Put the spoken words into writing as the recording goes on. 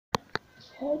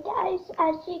Hey guys,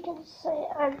 as you can see,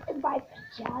 I'm in my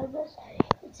pajamas.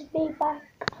 It's me back,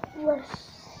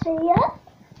 Lucia.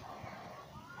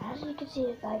 As you can see,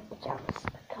 in my pajamas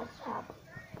because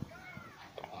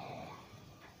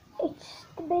it's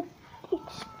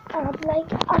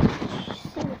like I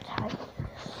see the time.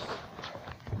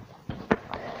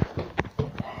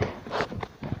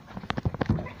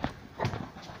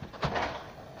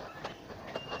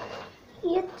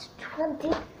 It's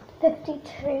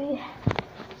 20:52.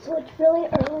 So it's really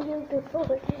early in the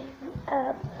morning.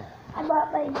 I'm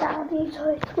at my daddy's, so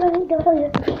it's really early.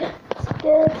 It's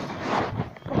good.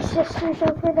 My sister's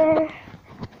over there.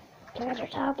 Got her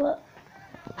tablet.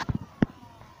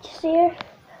 Did you see her?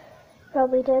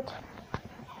 Probably did.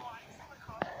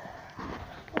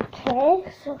 Okay,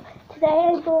 so today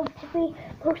I'm going to be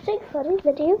posting funny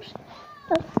videos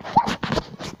of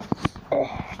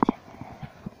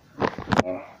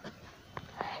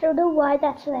I don't know why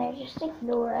that's there, just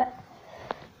ignore it.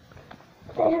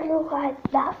 I don't know why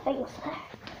that thing's there.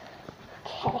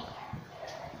 Okay.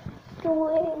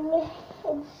 Going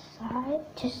inside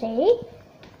to see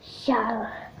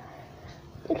shower.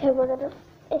 Okay, we're gonna,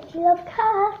 if you love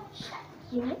cats,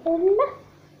 you're in.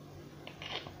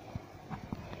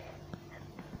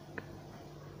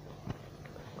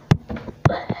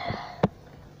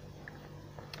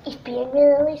 He's being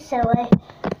really silly.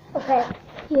 Okay,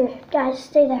 here, guys,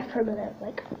 stay there for a minute,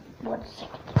 like 1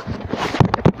 second.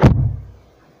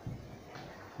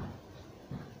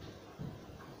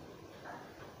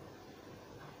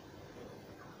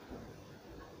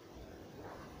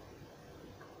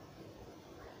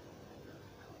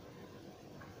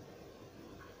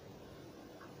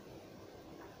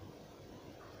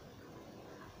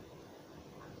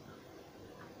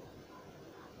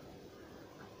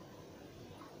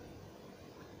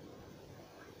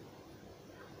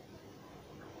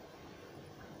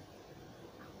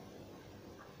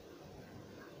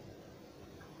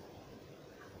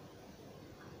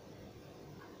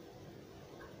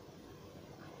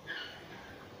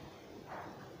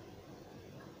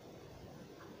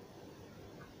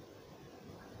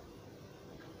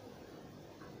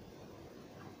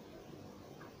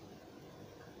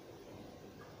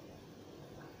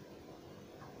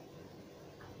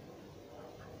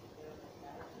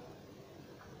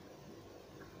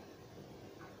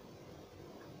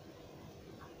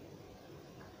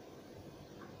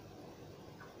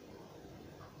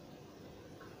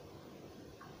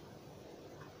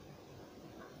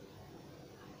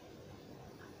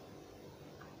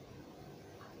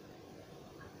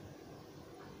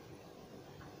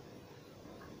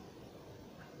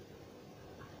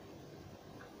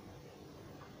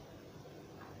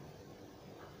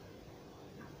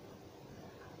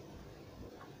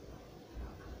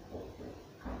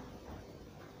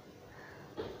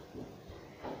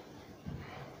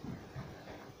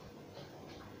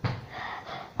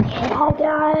 Hi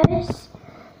guys,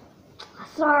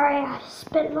 sorry I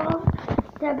spit long.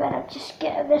 I better just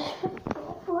get this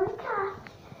for the cat.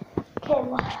 Okay,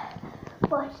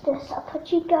 watch this. I'll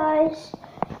put you guys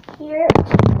here.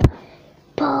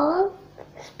 Ball,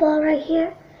 this ball right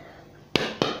here.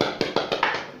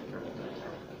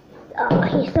 Oh,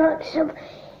 he's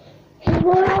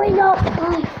normally not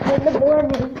 5 in the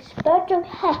morning, but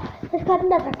okay, we've got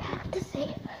another cat to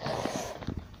see.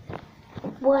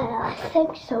 Well, I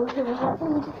think so. He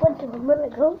went to a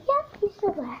minute ago. Yeah, he's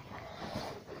still there.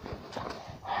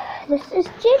 This is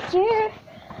Ginger.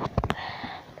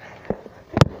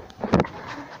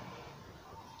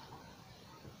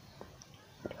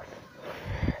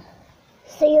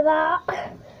 See that?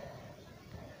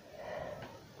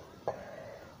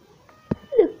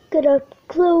 Look at him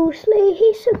closely.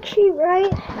 He's so cute,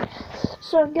 right?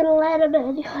 So I'm gonna let him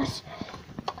in because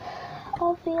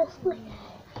obviously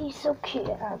he's so cute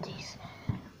and he's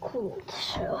cool.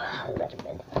 So I'll let him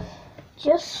in.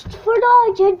 Just for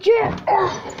now, Ginger.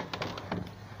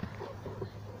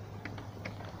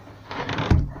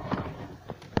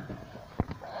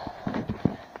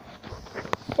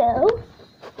 So,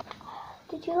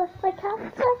 did you like my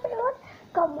cats, everyone?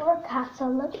 Got more cats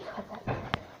on the toilet.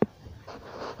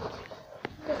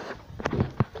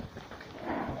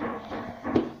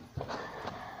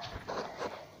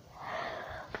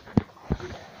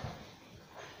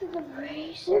 The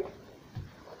reason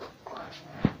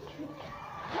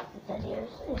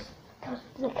videos is because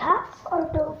the cats are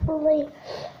normally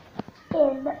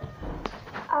in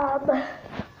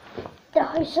the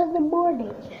house in the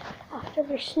morning after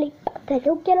they sleep. They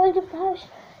don't get out of the house.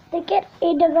 They get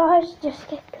into the house, just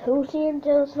get cozy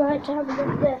until it's night time and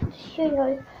then they have to shoot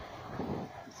out.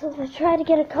 So they try to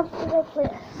get a comfortable place.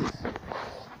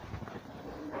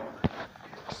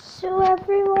 So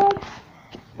everyone,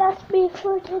 that's me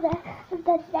for today.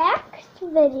 The next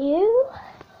video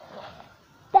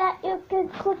that you can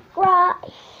click right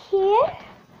here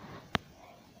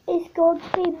is going to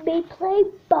be me playing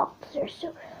Boxer.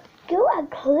 So go and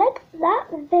click that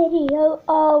video,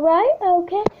 alright,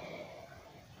 okay?